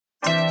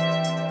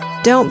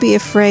Don't be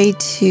afraid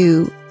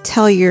to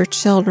tell your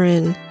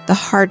children the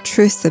hard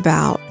truths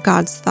about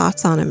God's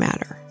thoughts on a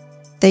matter.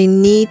 They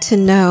need to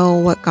know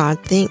what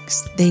God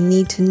thinks. They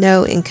need to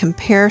know in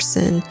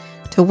comparison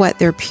to what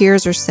their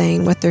peers are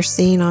saying, what they're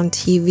seeing on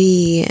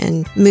TV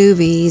and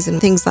movies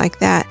and things like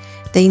that.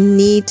 They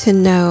need to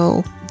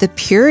know the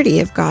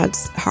purity of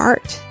God's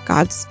heart,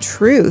 God's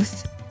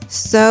truth,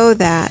 so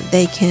that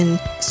they can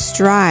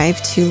strive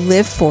to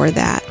live for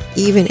that,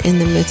 even in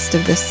the midst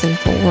of this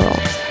sinful world.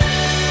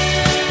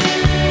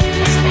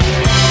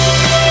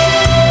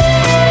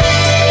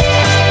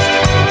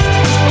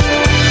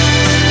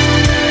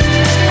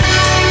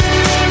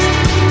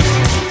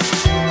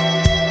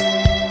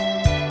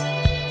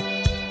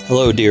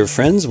 Hello, dear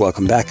friends.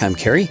 Welcome back. I'm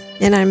Carrie.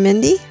 And I'm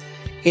Mindy.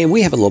 And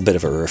we have a little bit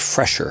of a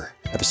refresher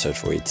episode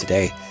for you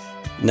today.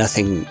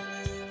 Nothing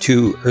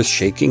too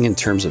earth-shaking in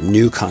terms of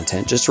new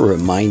content, just a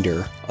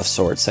reminder of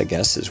sorts, I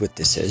guess, is what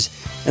this is.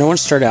 And I want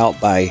to start out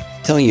by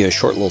telling you a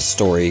short little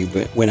story.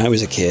 When I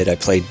was a kid, I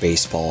played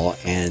baseball,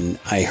 and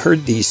I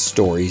heard these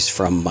stories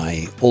from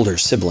my older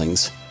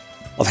siblings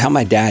of how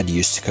my dad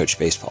used to coach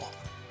baseball.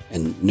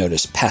 And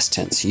notice past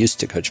tense, he used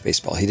to coach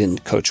baseball. He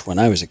didn't coach when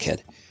I was a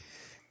kid.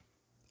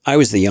 I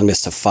was the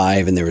youngest of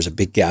five, and there was a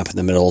big gap in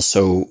the middle.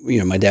 So,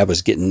 my dad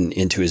was getting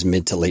into his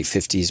mid to late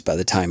 50s by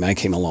the time I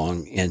came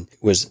along and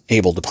was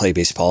able to play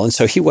baseball. And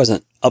so he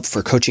wasn't up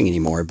for coaching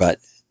anymore. But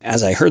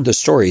as I heard the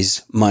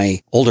stories,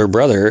 my older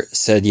brother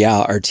said,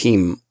 yeah, our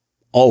team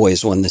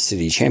always won the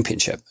city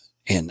championship.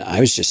 And I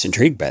was just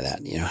intrigued by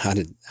that. How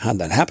did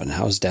that happen?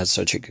 How is dad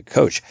such a good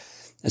coach?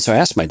 And so I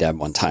asked my dad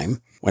one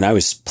time when I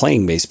was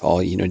playing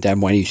baseball,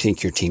 Dad, why do you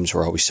think your teams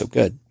were always so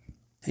good?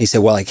 And he said,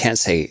 well, I can't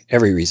say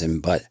every reason,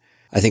 but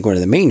I think one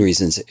of the main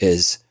reasons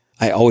is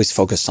I always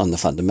focused on the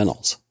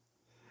fundamentals.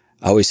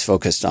 I always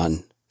focused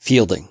on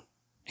fielding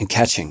and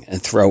catching and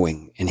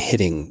throwing and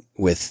hitting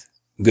with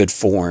good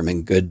form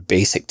and good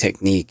basic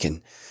technique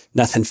and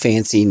nothing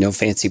fancy, no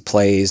fancy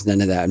plays,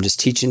 none of that. I'm just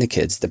teaching the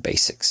kids the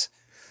basics.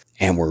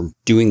 And we're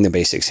doing the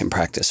basics in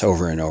practice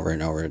over and over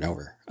and over and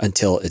over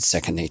until it's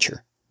second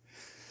nature.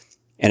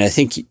 And I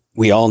think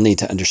we all need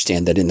to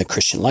understand that in the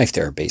Christian life,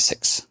 there are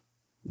basics.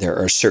 There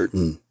are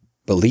certain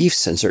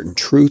beliefs and certain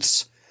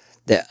truths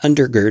that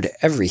undergird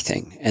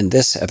everything. And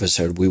this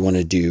episode, we want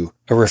to do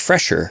a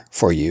refresher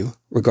for you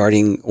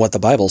regarding what the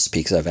Bible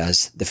speaks of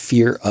as the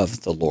fear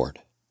of the Lord.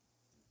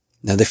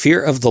 Now, the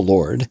fear of the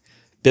Lord,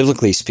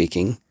 biblically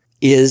speaking,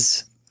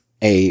 is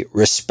a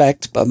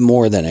respect, but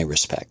more than a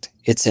respect.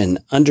 It's an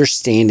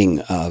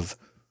understanding of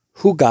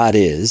who God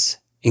is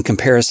in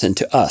comparison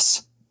to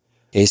us.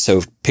 Okay,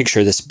 so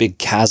picture this big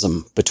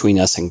chasm between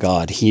us and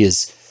God. He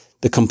is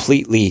the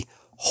completely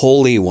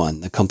holy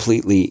one, the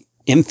completely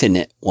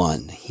infinite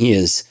one. He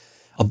is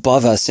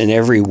above us in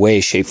every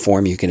way, shape,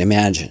 form you can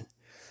imagine.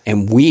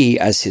 And we,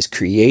 as his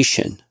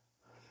creation,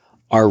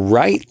 are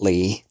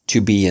rightly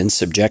to be in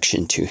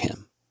subjection to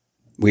him.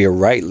 We are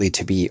rightly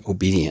to be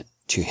obedient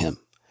to him.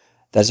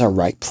 That's our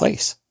right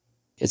place.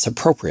 It's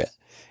appropriate.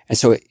 And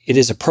so it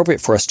is appropriate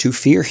for us to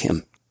fear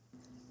him.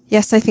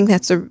 Yes, I think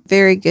that's a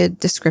very good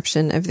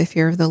description of the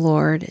fear of the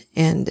Lord.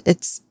 And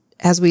it's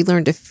as we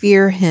learn to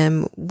fear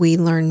him, we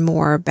learn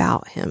more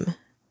about him.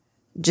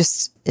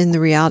 Just in the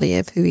reality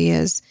of who he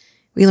is.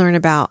 We learn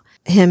about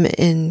him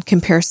in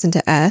comparison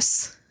to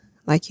us,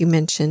 like you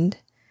mentioned.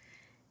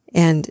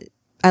 And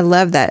I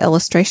love that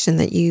illustration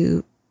that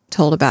you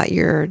told about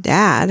your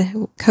dad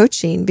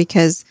coaching,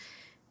 because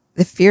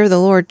the fear of the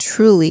Lord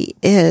truly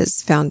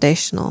is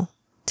foundational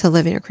to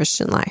living a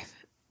Christian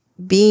life.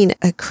 Being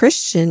a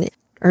Christian,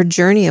 our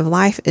journey of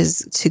life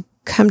is to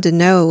come to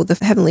know the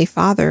Heavenly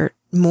Father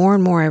more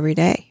and more every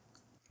day.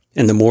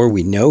 And the more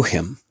we know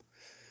him,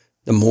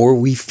 the more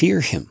we fear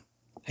him.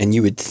 And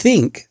you would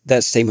think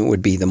that statement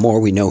would be the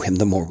more we know him,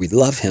 the more we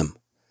love him.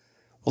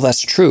 Well,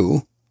 that's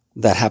true.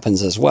 That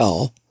happens as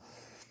well.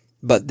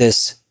 But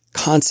this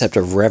concept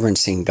of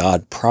reverencing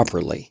God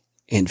properly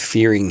and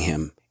fearing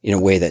him in a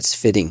way that's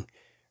fitting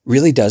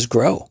really does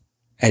grow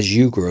as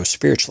you grow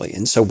spiritually.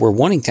 And so we're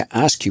wanting to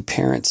ask you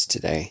parents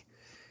today,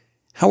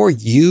 how are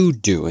you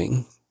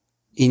doing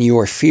in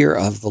your fear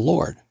of the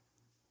Lord?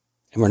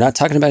 And we're not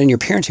talking about in your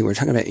parenting, we're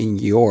talking about in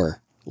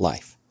your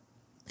life.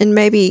 And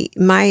maybe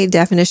my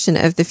definition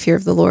of the fear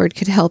of the Lord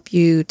could help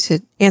you to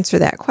answer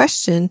that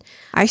question.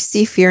 I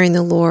see fearing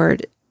the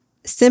Lord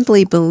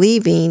simply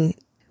believing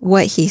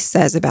what he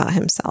says about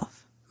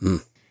himself.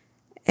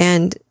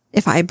 And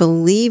if I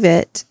believe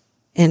it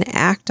and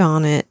act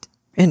on it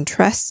and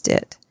trust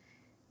it,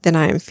 then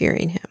I am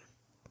fearing him.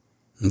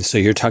 And so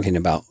you're talking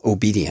about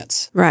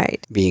obedience.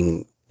 Right.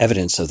 Being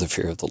evidence of the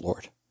fear of the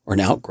Lord, or an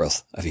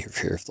outgrowth of your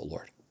fear of the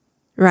Lord.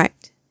 Right.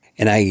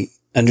 And I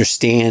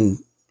understand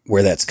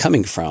where that's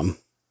coming from,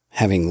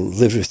 having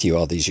lived with you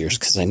all these years,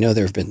 because I know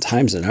there have been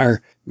times in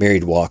our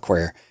married walk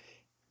where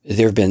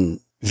there have been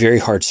very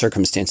hard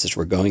circumstances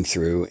we're going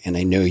through, and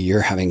I know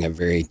you're having a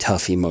very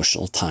tough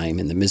emotional time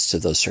in the midst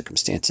of those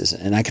circumstances.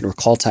 And I can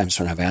recall times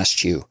when I've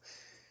asked you,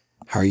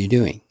 how are you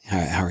doing?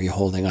 How are you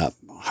holding up?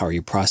 How are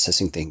you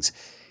processing things?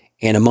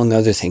 And among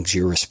other things,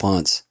 your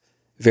response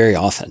very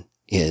often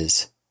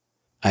is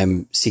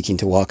I'm seeking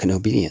to walk in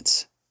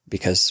obedience,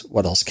 because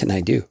what else can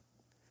I do?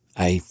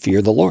 I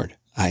fear the Lord.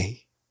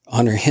 I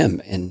honor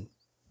him, and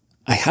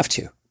I have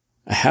to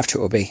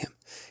obey him.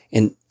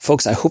 And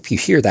folks, I hope you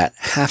hear that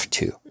have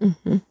to.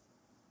 Mm-hmm.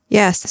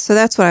 Yes. So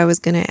that's what I was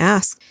going to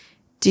ask.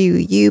 Do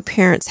you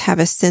parents have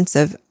a sense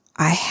of,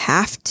 I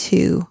have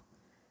to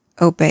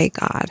obey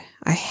God?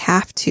 I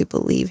have to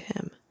believe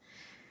him?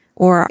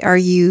 Or are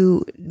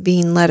you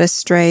being led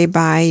astray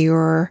by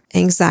your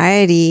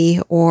anxiety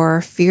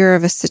or fear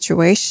of a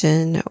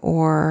situation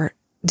or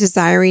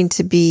desiring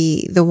to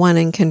be the one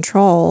in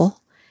control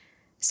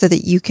so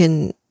that you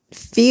can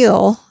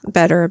feel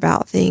better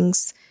about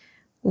things?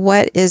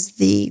 What is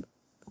the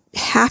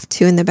have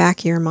to in the back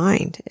of your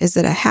mind? Is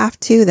it a have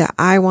to that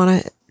I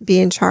want to be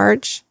in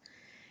charge?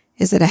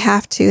 Is it a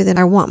have to that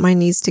I want my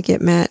needs to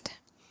get met?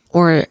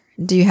 Or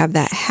do you have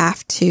that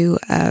have to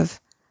of,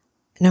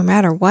 no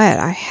matter what,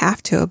 I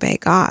have to obey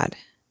God?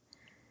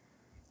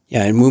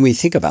 Yeah, and when we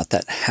think about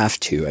that have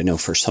to, I know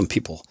for some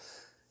people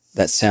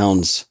that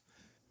sounds,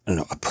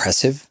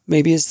 oppressive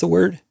maybe is the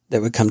word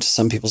that would come to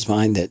some people's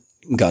mind, that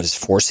God is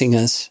forcing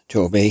us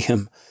to obey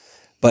him.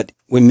 But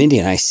when Mindy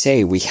and I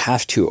say we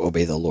have to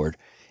obey the Lord,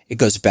 it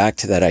goes back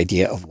to that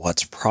idea of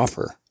what's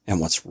proper and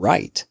what's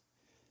right.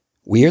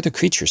 We are the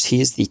creatures. He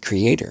is the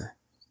creator.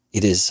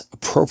 It is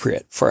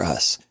appropriate for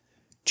us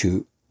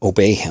to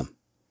obey him.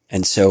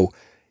 And so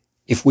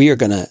if we are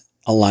going to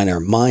align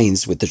our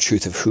minds with the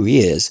truth of who he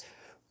is,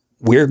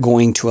 we're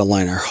going to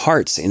align our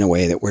hearts in a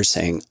way that we're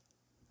saying,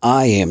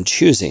 I am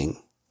choosing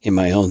in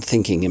my own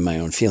thinking, in my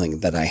own feeling,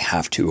 that I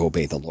have to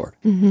obey the Lord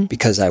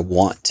because I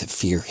want to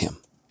fear him.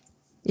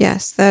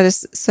 Yes, that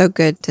is so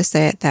good to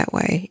say it that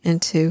way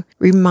and to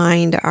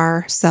remind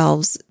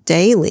ourselves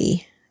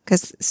daily,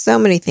 because so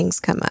many things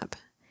come up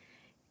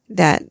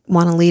that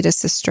want to lead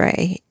us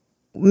astray.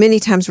 Many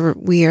times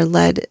we are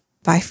led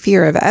by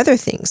fear of other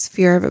things,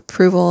 fear of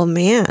approval of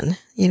man,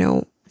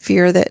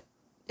 fear that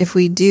if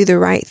we do the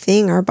right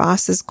thing, our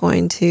boss is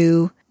going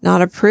to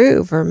not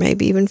approve or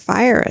maybe even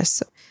fire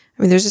us.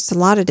 There's just a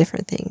lot of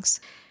different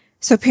things.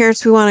 So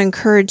parents, we want to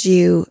encourage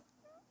you.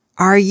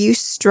 Are you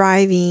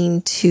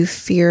striving to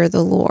fear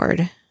the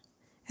Lord?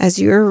 As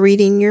you're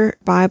reading your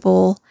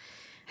Bible,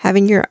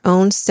 having your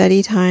own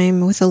study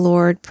time with the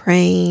Lord,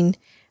 praying,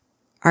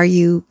 are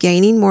you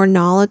gaining more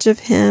knowledge of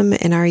him?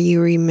 And are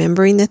you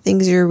remembering the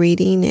things you're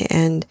reading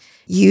and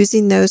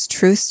using those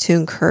truths to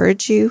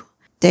encourage you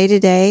day to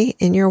day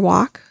in your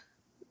walk?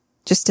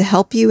 Just to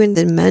help you in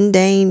the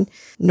mundane,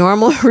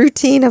 normal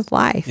routine of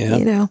life,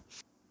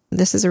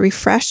 This is a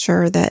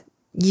refresher that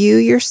you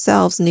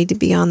yourselves need to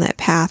be on that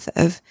path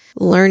of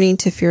learning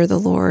to fear the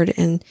Lord,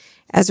 and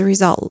as a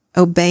result,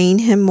 obeying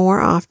him more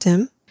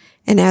often,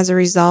 and as a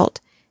result,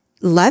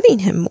 loving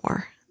him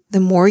more. The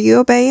more you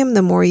obey him,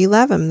 the more you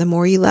love him. The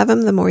more you love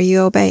him, the more you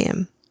obey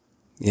him.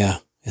 Yeah,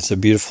 it's a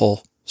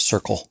beautiful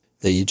circle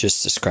that you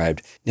just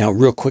described. Now,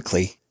 real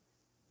quickly,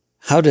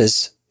 how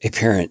does a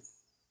parent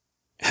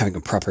having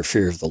a proper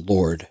fear of the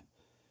Lord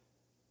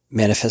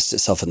manifest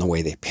itself in the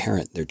way they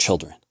parent their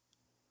children?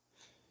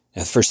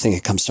 Now, the first thing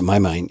that comes to my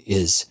mind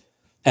is,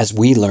 as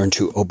we learn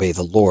to obey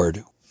the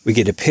Lord, we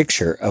get a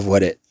picture of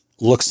what it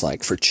looks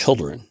like for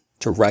children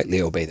to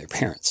rightly obey their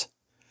parents.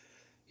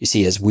 You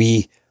see, as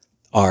we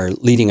are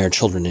leading our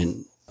children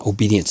in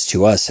obedience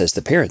to us as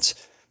the parents,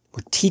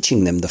 we're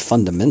teaching them the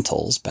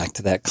fundamentals, back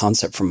to that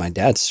concept from my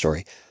dad's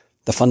story,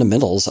 the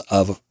fundamentals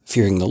of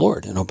fearing the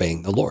Lord and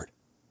obeying the Lord.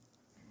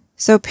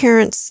 So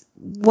parents,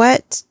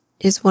 what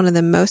is one of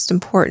the most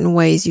important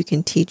ways you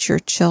can teach your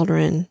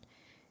children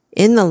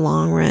in the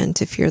long run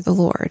to fear the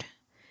Lord?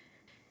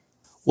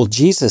 Well,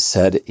 Jesus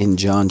said in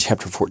John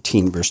chapter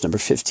 14, verse number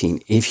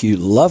 15, if you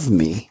love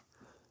me,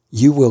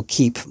 you will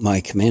keep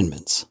my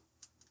commandments.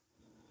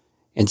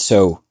 And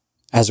so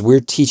as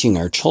we're teaching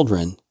our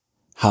children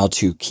how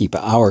to keep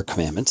our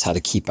commandments, how to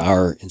keep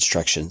our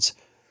instructions,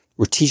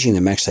 we're teaching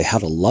them actually how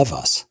to love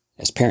us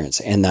as parents.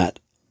 And that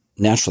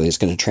naturally is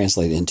going to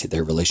translate into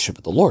their relationship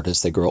with the Lord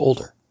as they grow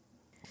older.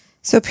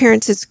 So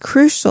parents, it's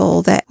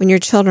crucial that when your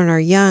children are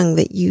young,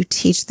 that you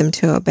teach them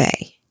to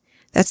obey.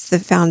 That's the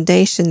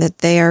foundation that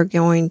they are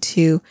going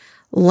to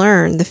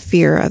learn the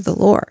fear of the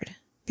Lord,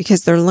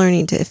 because they're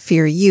learning to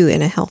fear you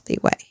in a healthy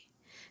way.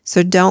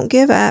 So don't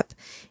give up.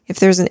 If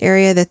there's an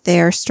area that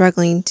they are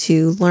struggling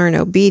to learn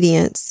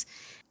obedience,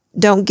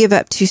 don't give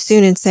up too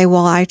soon and say,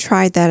 well, I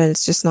tried that and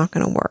it's just not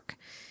going to work.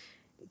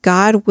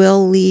 God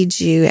will lead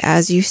you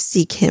as you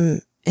seek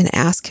him and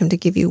ask him to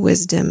give you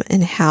wisdom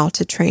in how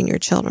to train your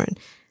children.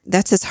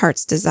 That's his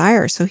heart's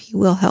desire, so he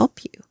will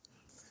help you.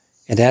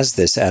 And as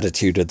this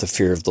attitude of the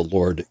fear of the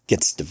Lord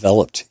gets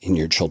developed in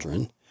your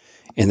children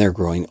and they're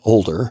growing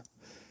older,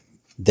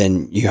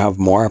 then you have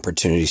more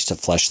opportunities to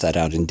flesh that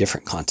out in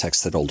different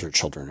contexts that older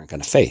children are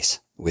going to face,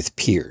 with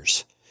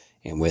peers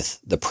and with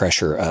the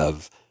pressure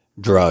of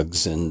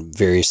drugs and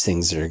various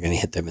things that are going to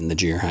hit them in the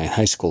junior high and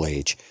high school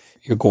age.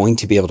 You're going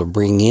to be able to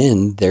bring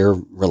in their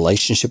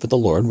relationship with the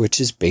Lord,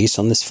 which is based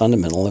on this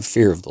fundamental of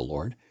fear of the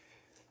Lord,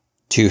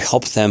 to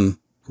help them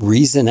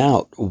reason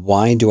out,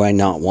 why do I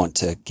not want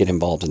to get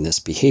involved in this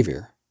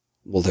behavior?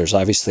 Well, there's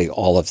obviously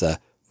all of the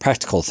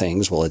practical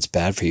things. Well, it's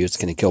bad for you. It's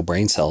going to kill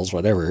brain cells,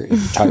 whatever, if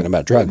you're talking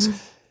about drugs.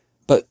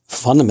 But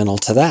fundamental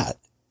to that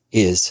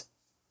is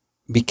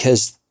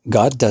because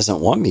God doesn't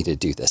want me to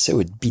do this. It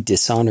would be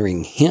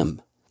dishonoring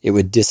him. It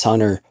would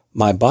dishonor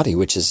my body,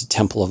 which is a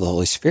temple of the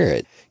Holy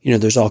Spirit.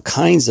 There's all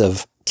kinds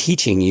of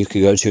teaching you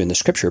could go to in the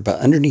scripture, but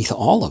underneath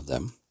all of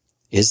them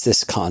is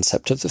this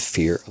concept of the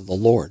fear of the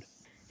Lord.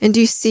 And do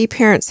you see,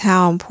 parents,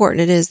 how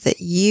important it is that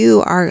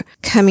you are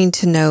coming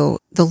to know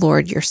the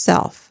Lord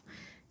yourself,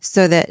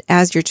 so that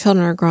as your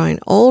children are growing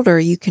older,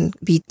 you can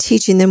be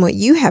teaching them what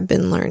you have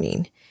been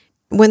learning.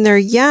 When they're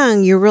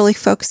young, you're really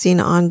focusing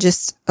on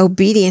just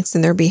obedience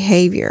in their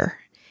behavior.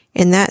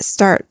 And that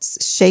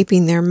starts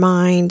shaping their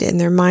mind, and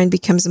their mind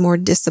becomes more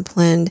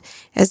disciplined.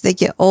 As they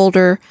get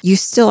older, you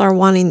still are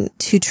wanting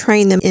to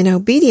train them in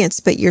obedience,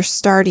 but you're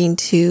starting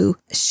to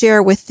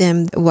share with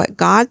them what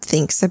God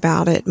thinks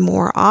about it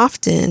more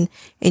often.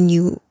 And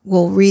you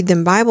will read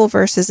them Bible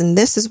verses, and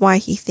this is why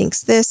he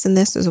thinks this, and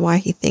this is why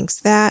he thinks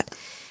that.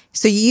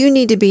 So you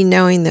need to be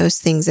knowing those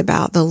things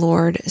about the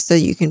Lord so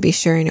you can be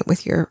sharing it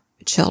with your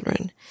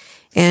children.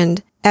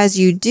 And as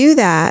you do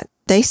that,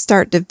 they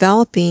start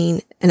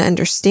developing an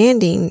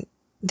understanding,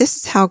 this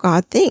is how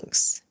God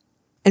thinks.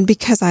 And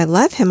because I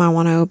love him, I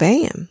want to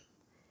obey him.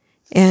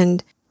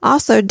 And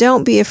also,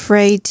 don't be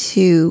afraid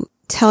to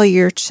tell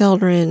your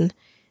children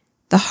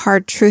the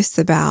hard truths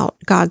about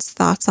God's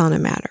thoughts on a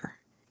matter.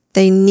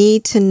 They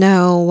need to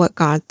know what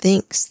God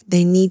thinks.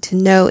 They need to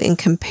know in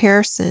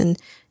comparison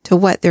to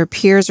what their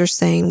peers are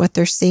saying, what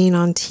they're seeing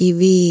on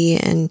TV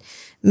and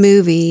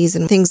movies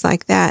and things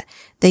like that.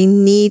 They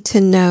need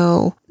to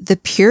know the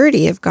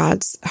purity of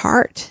God's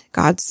heart,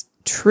 God's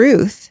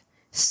truth,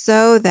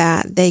 so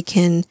that they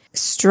can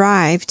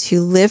strive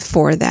to live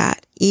for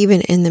that,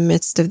 even in the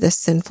midst of this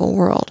sinful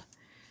world.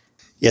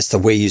 Yes, the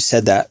way you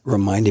said that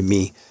reminded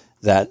me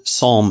that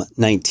Psalm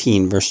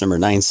 19, verse number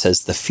 9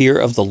 says, "The fear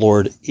of the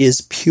Lord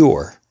is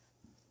pure,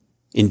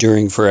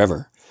 enduring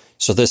forever."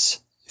 So this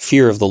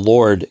fear of the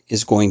Lord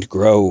is going to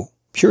grow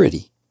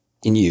purity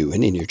in you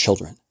and in your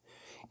children.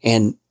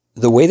 And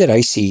the way that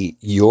I see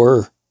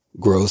your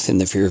growth in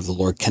the fear of the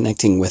Lord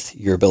connecting with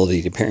your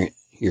ability to parent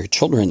your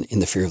children in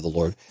the fear of the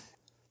Lord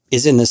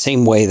is in the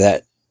same way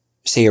that,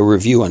 say, a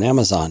review on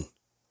Amazon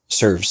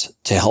serves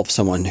to help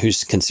someone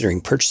who's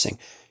considering purchasing.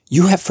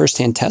 You have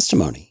firsthand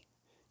testimony.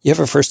 You have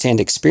a firsthand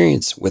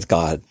experience with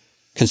God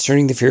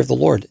concerning the fear of the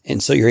Lord.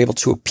 And so you're able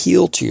to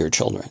appeal to your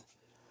children.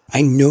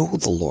 I know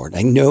the Lord.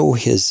 I know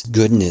his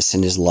goodness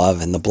and his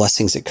love and the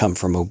blessings that come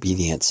from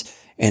obedience.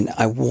 And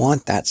I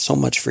want that so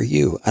much for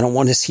you. I don't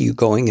want to see you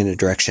going in a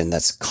direction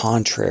that's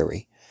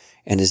contrary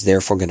and is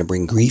therefore going to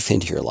bring grief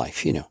into your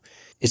life.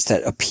 It's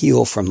that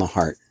appeal from the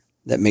heart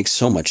that makes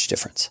so much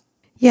difference.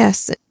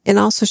 Yes. And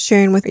also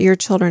sharing with your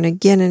children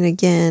again and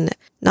again,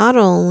 not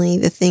only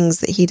the things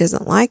that he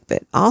doesn't like,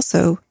 but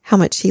also how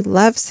much he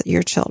loves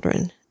your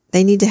children.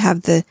 They need to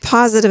have the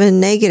positive and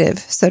negative,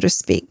 so to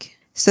speak,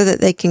 so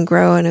that they can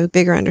grow in a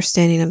bigger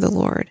understanding of the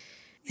Lord.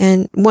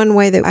 And one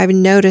way that I've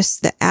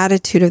noticed the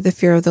attitude of the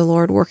fear of the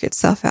Lord work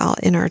itself out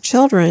in our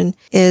children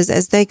is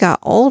as they got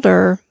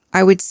older,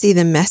 I would see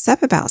them mess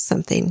up about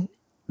something.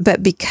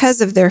 But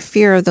because of their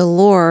fear of the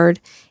Lord,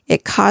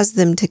 it caused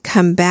them to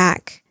come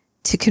back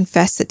to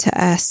confess it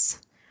to us.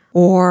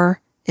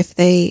 Or if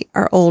they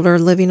are older,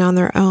 living on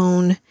their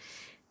own,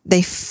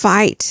 they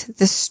fight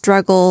the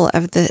struggle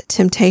of the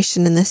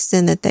temptation and the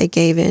sin that they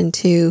gave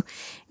into.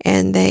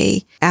 And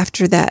they,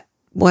 after that,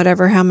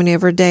 whatever, how many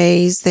ever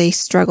days they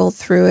struggled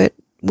through it,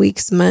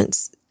 weeks,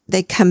 months,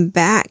 they come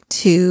back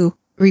to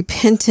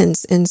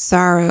repentance and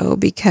sorrow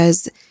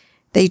because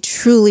they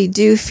truly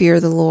do fear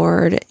the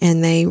Lord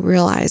and they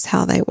realize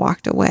how they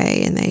walked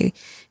away and they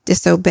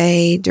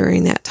disobeyed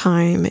during that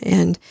time.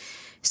 And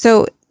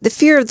so the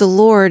fear of the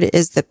Lord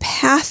is the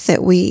path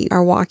that we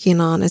are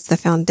walking on. It's the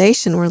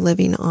foundation we're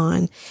living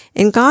on.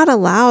 And God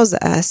allows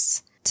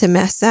us to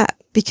mess up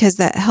because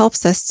that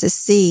helps us to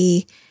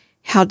see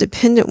how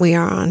dependent we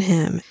are on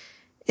him.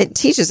 It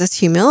teaches us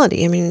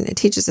humility. It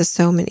teaches us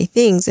so many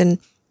things. And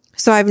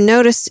so I've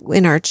noticed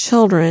in our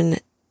children,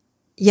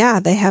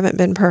 they haven't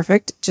been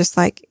perfect, just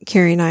like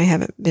Carrie and I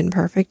haven't been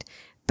perfect,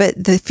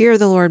 but the fear of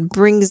the Lord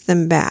brings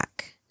them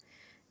back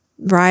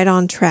right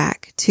on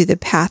track to the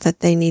path that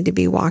they need to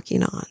be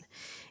walking on.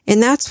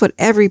 And that's what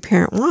every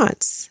parent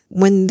wants.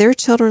 When their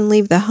children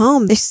leave the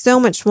home, they so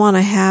much want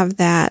to have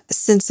that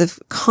sense of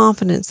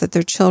confidence that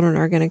their children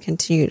are going to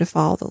continue to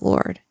follow the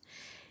Lord.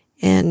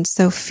 And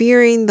so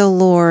fearing the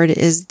Lord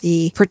is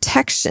the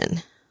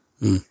protection,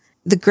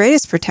 the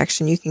greatest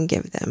protection you can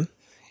give them.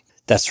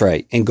 That's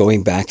right. And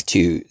going back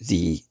to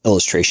the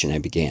illustration I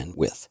began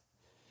with,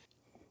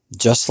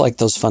 just like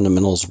those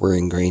fundamentals were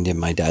ingrained in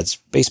my dad's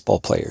baseball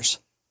players,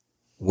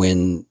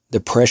 when the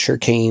pressure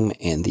came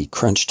and the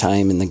crunch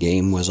time in the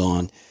game was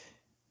on,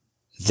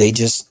 they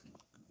just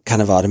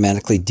kind of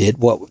automatically did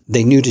what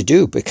they knew to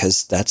do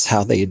because that's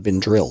how they had been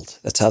drilled.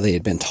 That's how they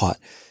had been taught.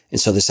 And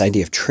so this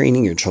idea of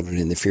training your children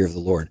in the fear of the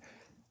Lord,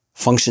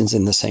 functions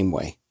in the same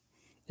way.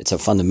 It's a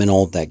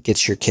fundamental that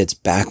gets your kids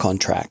back on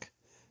track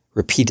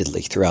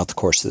repeatedly throughout the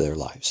course of their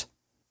lives.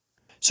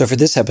 So for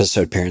this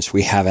episode, parents,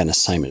 we have an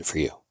assignment for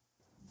you.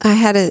 I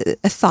had a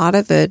thought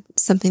of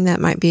something that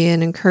might be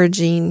an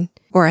encouraging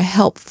or a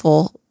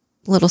helpful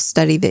little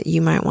study that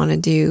you might want to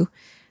do.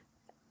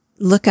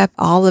 Look up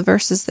all the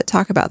verses that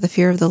talk about the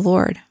fear of the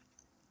Lord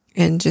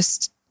and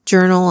just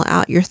journal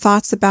out your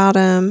thoughts about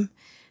them.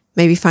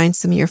 Maybe find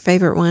some of your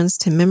favorite ones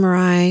to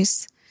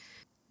memorize.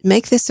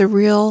 Make this a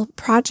real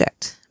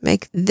project.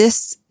 Make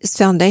this is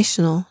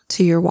foundational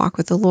to your walk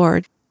with the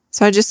Lord.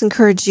 So I just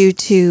encourage you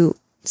to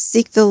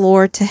seek the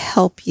Lord to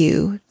help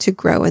you to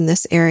grow in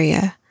this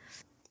area.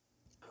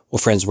 Well,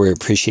 friends, we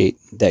appreciate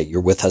that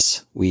you're with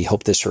us. We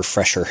hope this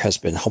refresher has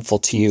been helpful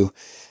to you.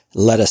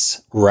 Let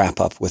us wrap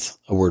up with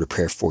a word of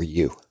prayer for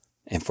you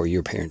and for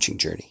your parenting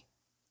journey.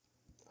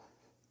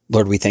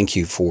 Lord, we thank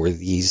you for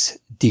these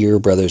dear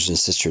brothers and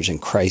sisters in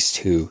Christ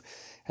who,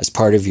 as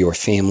part of your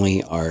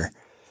family, are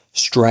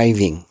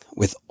striving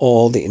with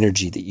all the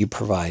energy that you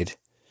provide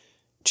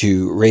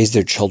to raise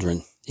their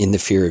children in the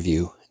fear of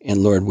you.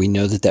 And Lord, we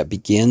know that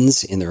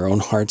begins in their own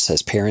hearts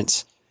as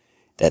parents,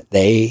 that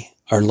they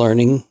are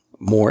learning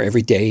more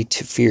every day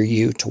to fear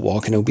you, to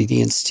walk in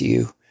obedience to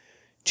you,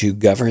 to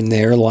govern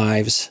their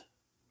lives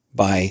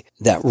by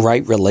that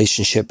right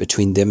relationship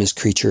between them as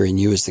creature and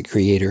you as the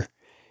creator.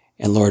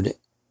 And Lord,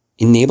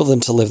 enable them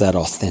to live that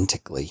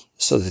authentically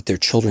so that their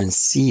children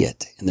see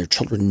it and their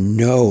children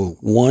know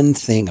one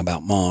thing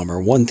about mom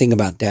or one thing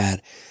about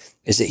dad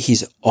is that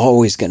he's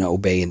always going to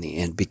obey in the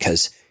end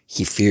because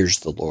he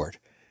fears the Lord.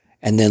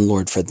 And then,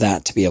 Lord, for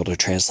that to be able to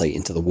translate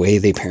into the way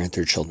they parent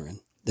their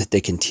children, that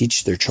they can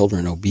teach their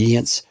children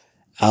obedience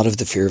out of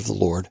the fear of the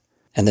Lord,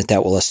 and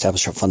that will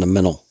establish a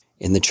fundamental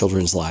in the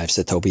children's lives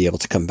that they'll be able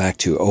to come back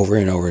to over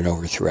and over and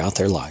over throughout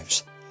their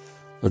lives.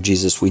 Lord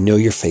Jesus, we know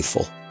you're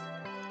faithful.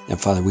 And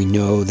Father, we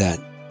know that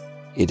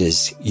it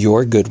is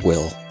your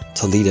goodwill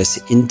to lead us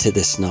into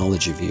this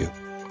knowledge of you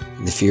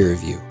and the fear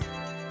of you,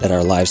 that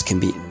our lives can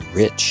be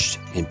enriched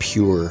and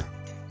pure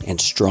and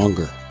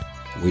stronger.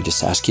 And we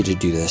just ask you to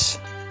do this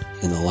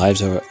in the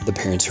lives of the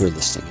parents who are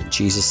listening. In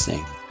Jesus'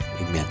 name,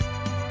 amen.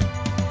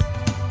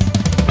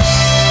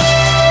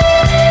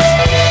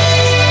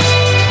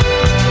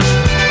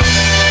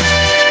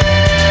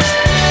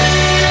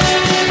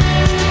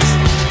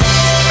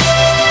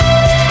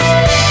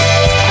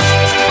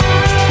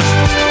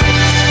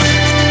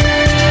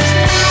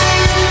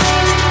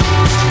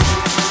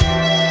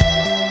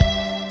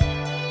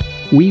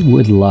 We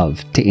would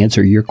love to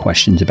answer your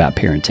questions about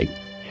parenting.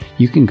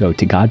 You can go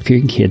to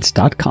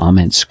godfearingkids.com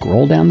and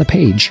scroll down the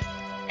page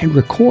and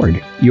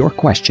record your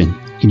question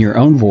in your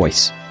own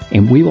voice,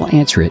 and we will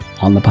answer it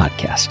on the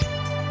podcast.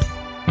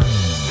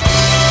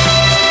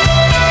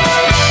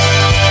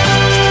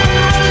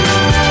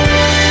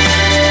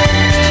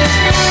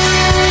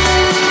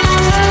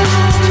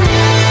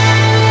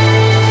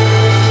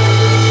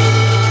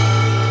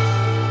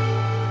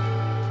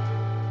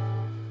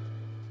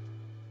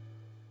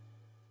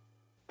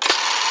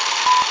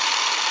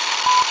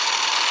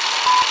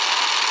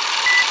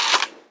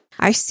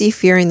 I see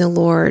fearing the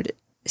Lord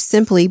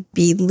simply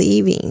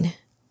believing.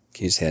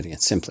 Can you say that again?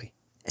 Simply.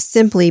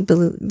 Simply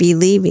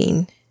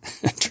believing.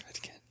 Try it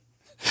again.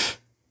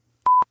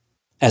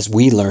 As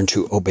we learn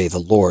to obey the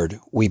Lord,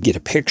 we get a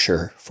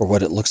picture for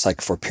what it looks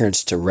like for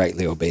parents to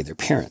rightly obey their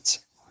parents.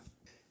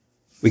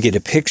 We get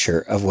a picture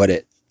of what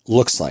it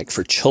looks like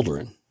for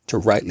children to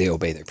rightly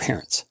obey their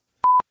parents.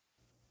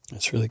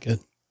 That's really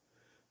good.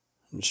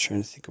 I'm just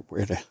trying to think of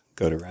where to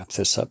go to wrap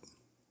this up.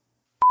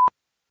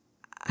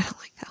 I don't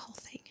like that whole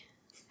thing.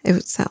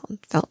 It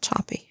felt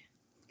choppy.